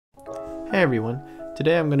Hey everyone,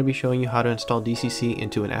 today I'm going to be showing you how to install DCC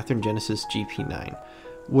into an Athearn Genesis GP9.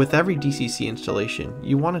 With every DCC installation,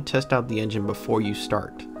 you want to test out the engine before you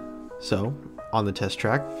start. So, on the test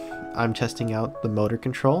track, I'm testing out the motor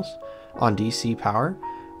controls on DC power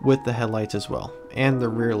with the headlights as well, and the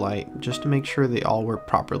rear light, just to make sure they all work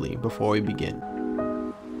properly before we begin.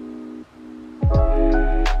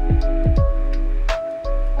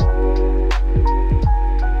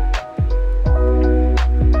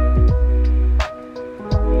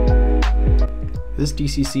 This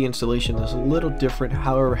DCC installation is a little different,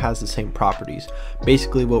 however has the same properties.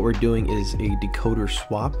 Basically what we're doing is a decoder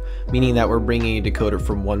swap, meaning that we're bringing a decoder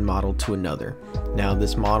from one model to another. Now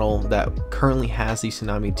this model that currently has the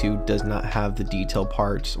Tsunami 2 does not have the detail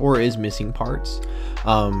parts or is missing parts,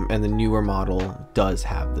 and the newer model does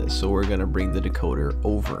have this, so we're going to bring the decoder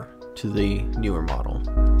over to the newer model.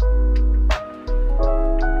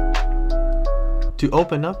 To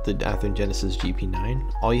open up the Athearn Genesis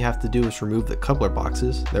GP9, all you have to do is remove the coupler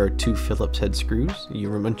boxes. There are two Phillips head screws.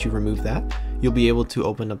 Once you remove that, you'll be able to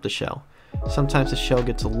open up the shell. Sometimes the shell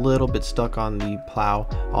gets a little bit stuck on the plow.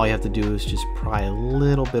 All you have to do is just pry a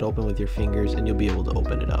little bit open with your fingers and you'll be able to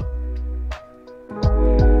open it up.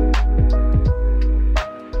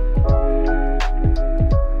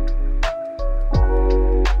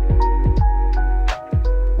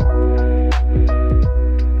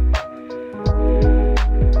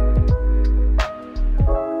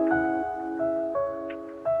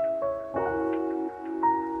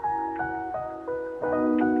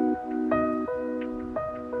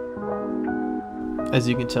 As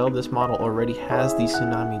you can tell, this model already has the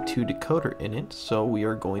Tsunami 2 decoder in it, so we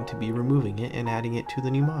are going to be removing it and adding it to the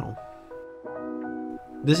new model.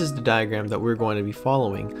 This is the diagram that we're going to be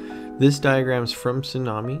following. This diagram is from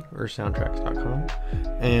Tsunami or soundtracks.com,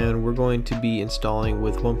 and we're going to be installing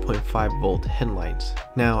with 1.5 volt headlights.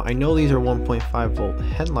 Now I know these are 1.5 volt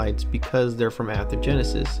headlights because they're from Athearn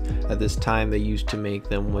Genesis. At this time they used to make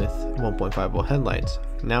them with 1.5 volt headlights.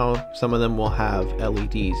 Now some of them will have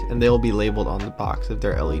LEDs and they'll be labeled on the box if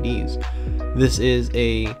they're LEDs. This is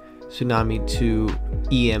a Tsunami 2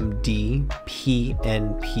 EMD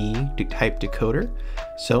PNP type decoder,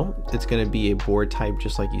 so it's going to be a board type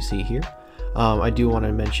just like you see here. I do want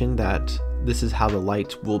to mention that this is how the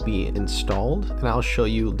lights will be installed, and I'll show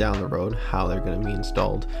you down the road how they're going to be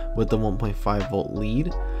installed with the 1.5 volt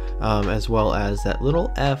lead, as well as that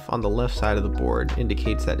little F on the left side of the board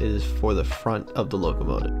indicates that it is for the front of the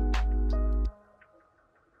locomotive.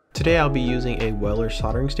 Today I'll be using a Weller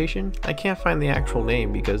soldering station. I can't find the actual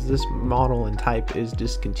name because this model and type is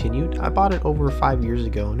discontinued. I bought it over 5 years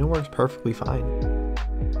ago and it works perfectly fine.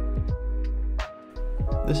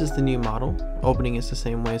 This is the new model. Opening is the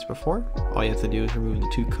same way as before. All you have to do is remove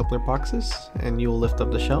the two coupler boxes and you'll lift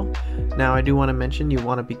up the shell. Now I do want to mention you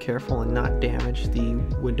want to be careful and not damage the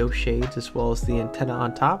window shades as well as the antenna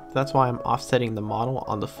on top. That's why I'm offsetting the model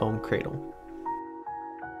on the foam cradle.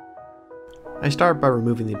 I start by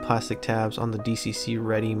removing the plastic tabs on the DCC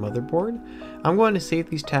ready motherboard. I'm going to save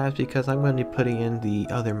these tabs because I'm going to be putting in the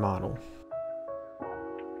other model.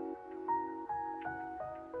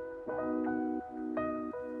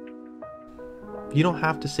 You don't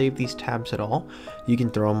have to save these tabs at all. You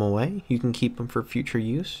can throw them away. You can keep them for future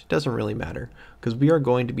use. It doesn't really matter because we are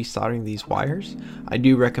going to be soldering these wires. I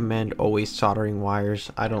do recommend always soldering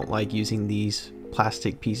wires. I don't like using these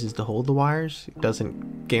plastic pieces to hold the wires. It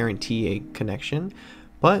doesn't guarantee a connection,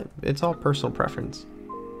 but it's all personal preference.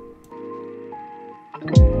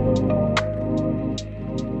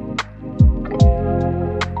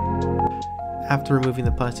 After removing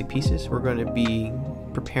the plastic pieces, we're going to be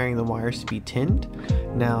preparing the wires to be tinned.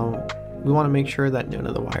 Now we want to make sure that none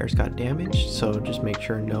of the wires got damaged, so just make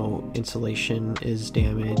sure no insulation is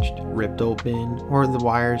damaged, ripped open, or the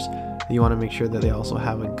wires, you want to make sure that they also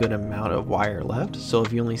have a good amount of wire left. So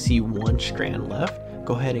if you only see one strand left,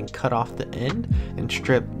 go ahead and cut off the end and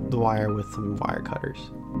strip the wire with some wire cutters.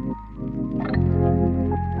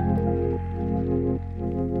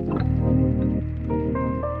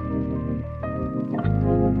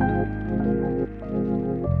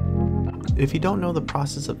 If you don't know the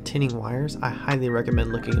process of tinning wires, I highly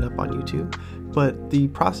recommend looking it up on YouTube, but the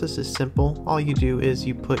process is simple. All you do is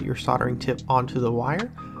you put your soldering tip onto the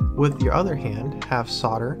wire, with your other hand have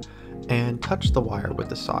solder, and touch the wire with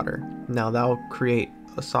the solder. Now that will create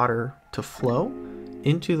a solder to flow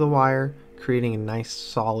into the wire, creating a nice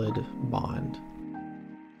solid bond.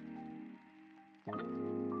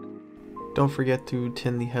 Don't forget to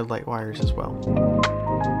tin the headlight wires as well.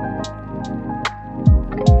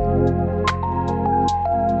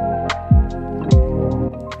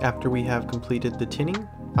 After we have completed the tinning,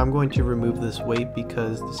 I'm going to remove this weight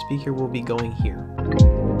because the speaker will be going here.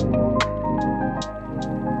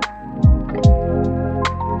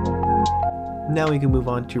 Now we can move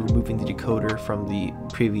on to removing the decoder from the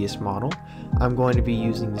previous model. I'm going to be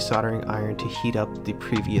using the soldering iron to heat up the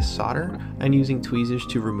previous solder and using tweezers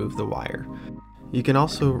to remove the wire. You can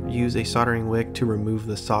also use a soldering wick to remove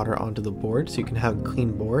the solder onto the board so you can have a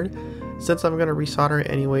clean board. Since I'm going to resolder it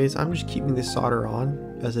anyways, I'm just keeping the solder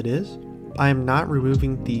on as it is. I am not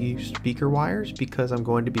removing the speaker wires because I'm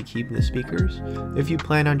going to be keeping the speakers. If you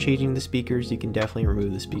plan on changing the speakers, you can definitely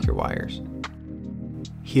remove the speaker wires.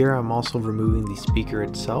 Here I'm also removing the speaker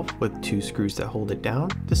itself with 2 screws that hold it down,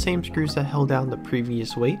 the same screws that held down the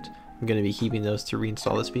previous weight. I'm going to be keeping those to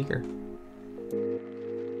reinstall the speaker.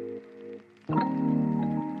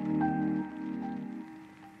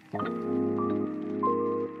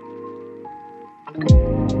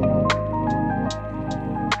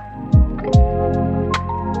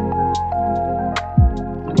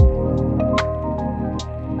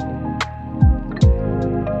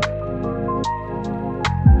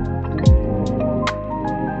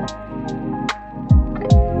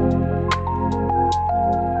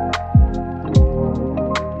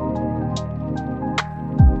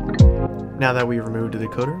 Now that we've removed the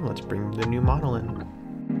decoder, let's bring the new model in.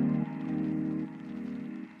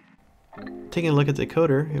 Taking a look at the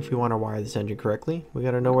decoder, if we want to wire this engine correctly, we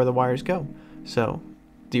got to know where the wires go. So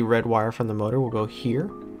the red wire from the motor will go here,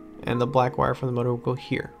 and the black wire from the motor will go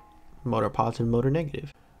here. Motor positive, motor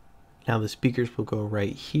negative. Now the speakers will go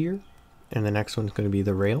right here, and the next one's going to be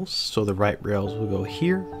the rails. So the right rails will go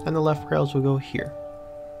here, and the left rails will go here.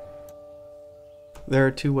 There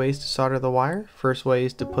are 2 ways to solder the wire. First way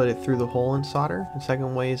is to put it through the hole and solder. The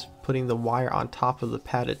second way is putting the wire on top of the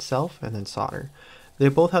pad itself and then solder. They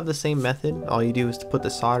both have the same method. All you do is to put the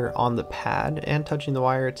solder on the pad and touching the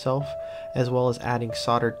wire itself, as well as adding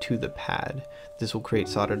solder to the pad. This will create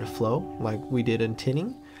solder to flow like we did in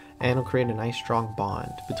tinning, and it'll create a nice strong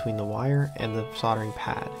bond between the wire and the soldering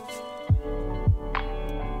pad.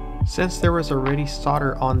 Since there was already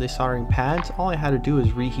solder on the soldering pads, all I had to do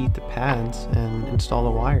is reheat the pads and install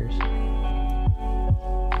the wires.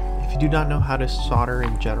 If you do not know how to solder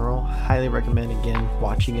in general, highly recommend again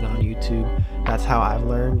watching it on YouTube. That's how I've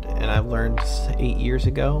learned, and I've learned 8 years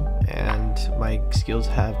ago, and my skills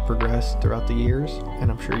have progressed throughout the years,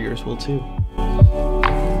 and I'm sure yours will too.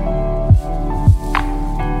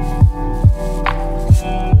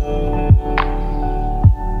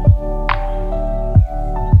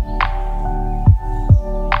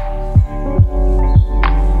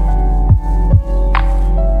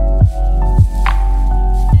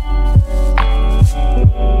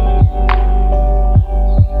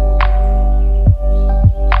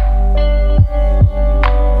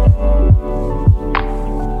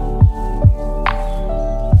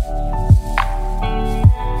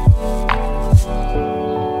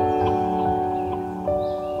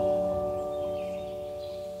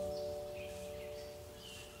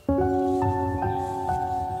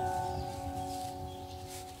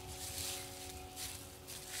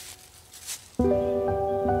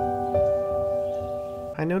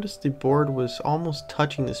 I noticed the board was almost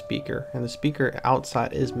touching the speaker, and the speaker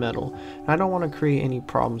outside is metal. And I don't want to create any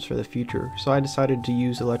problems for the future, so I decided to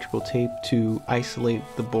use electrical tape to isolate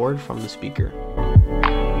the board from the speaker.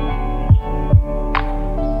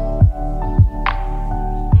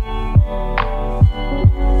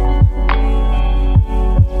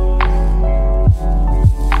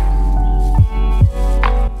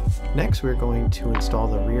 Next, we're going to install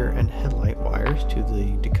the rear and headlight wires to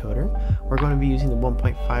the decoder. We're going to be using the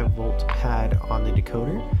 1.5 volt pad on the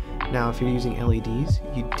decoder. Now, if you're using LEDs,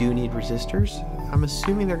 you do need resistors. I'm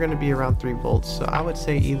assuming they're going to be around 3 volts, so I would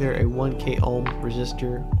say either a 1K ohm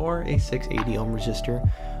resistor or a 680 ohm resistor,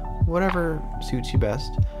 whatever suits you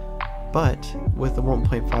best. But with the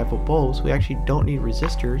 1.5 volt bulbs, we actually don't need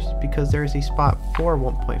resistors because there is a spot for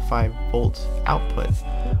 1.5 volts output.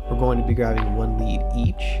 We're going to be grabbing 1 lead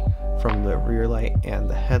each from the rear light and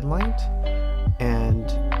the headlight, and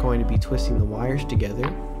going to be twisting the wires together.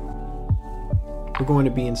 We're going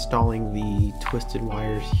to be installing the twisted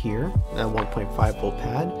wires here, that 1.5 volt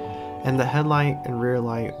pad, and the headlight and rear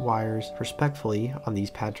light wires respectively on these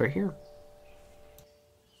pads right here.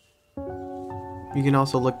 You can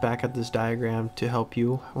also look back at this diagram to help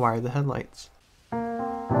you wire the headlights.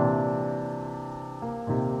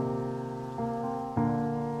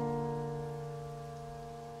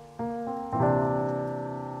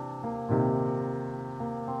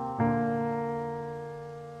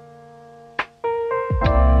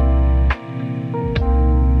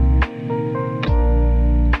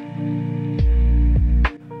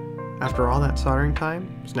 After all that that soldering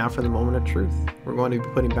time, so now for the moment of truth. We're going to be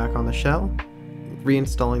putting back on the shell,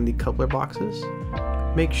 reinstalling the coupler boxes.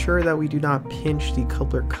 Make sure that we do not pinch the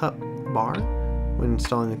coupler cup bar when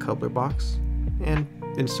installing the coupler box, and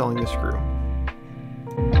installing the screw.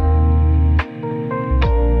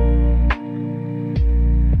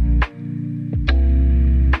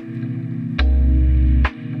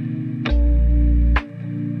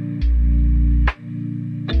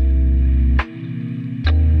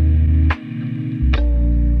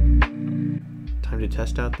 Time to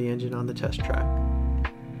test out the engine on the test track.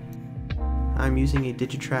 I'm using a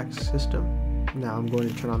Digitrack system. Now I'm going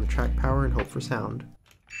to turn on the track power and hope for sound.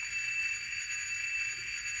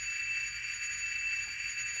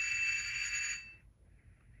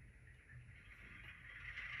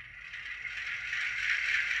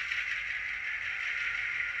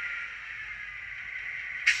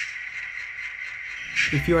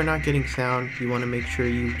 If you are not getting sound, you want to make sure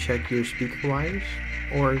you check your speaker wires,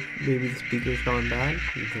 or maybe the speaker's going bad,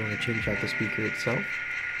 you want to change out the speaker itself.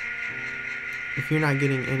 If you're not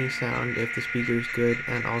getting any sound, if the speaker is good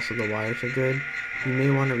and also the wires are good, you may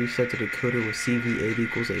want to reset the decoder with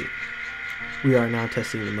CV8 = 8. We are now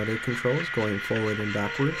testing the motor controls, going forward and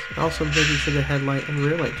backwards, and also making sure the headlight and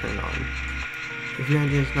rear light turn on. If your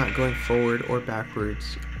engine is not going forward or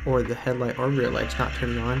backwards, or the headlight or rear light's not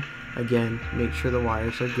turning on, again, make sure the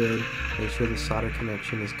wires are good, make sure the solder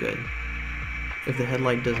connection is good. If the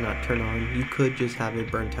headlight does not turn on, you could just have a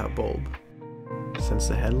burnt out bulb. Since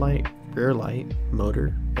the headlight, rear light,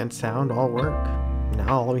 motor, and sound all work,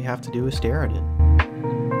 now all we have to do is stare at it.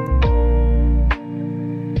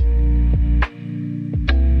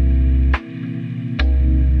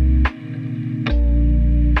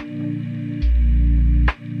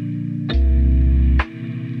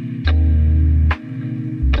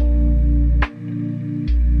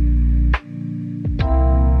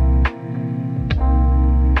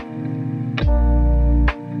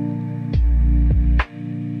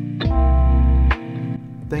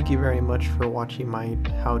 Thank you very much for watching my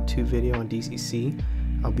how-to video on DCC.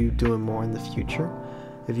 I'll be doing more in the future.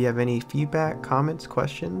 If you have any feedback, comments,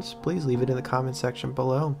 questions, please leave it in the comment section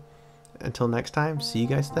below. Until next time, see you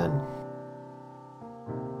guys then.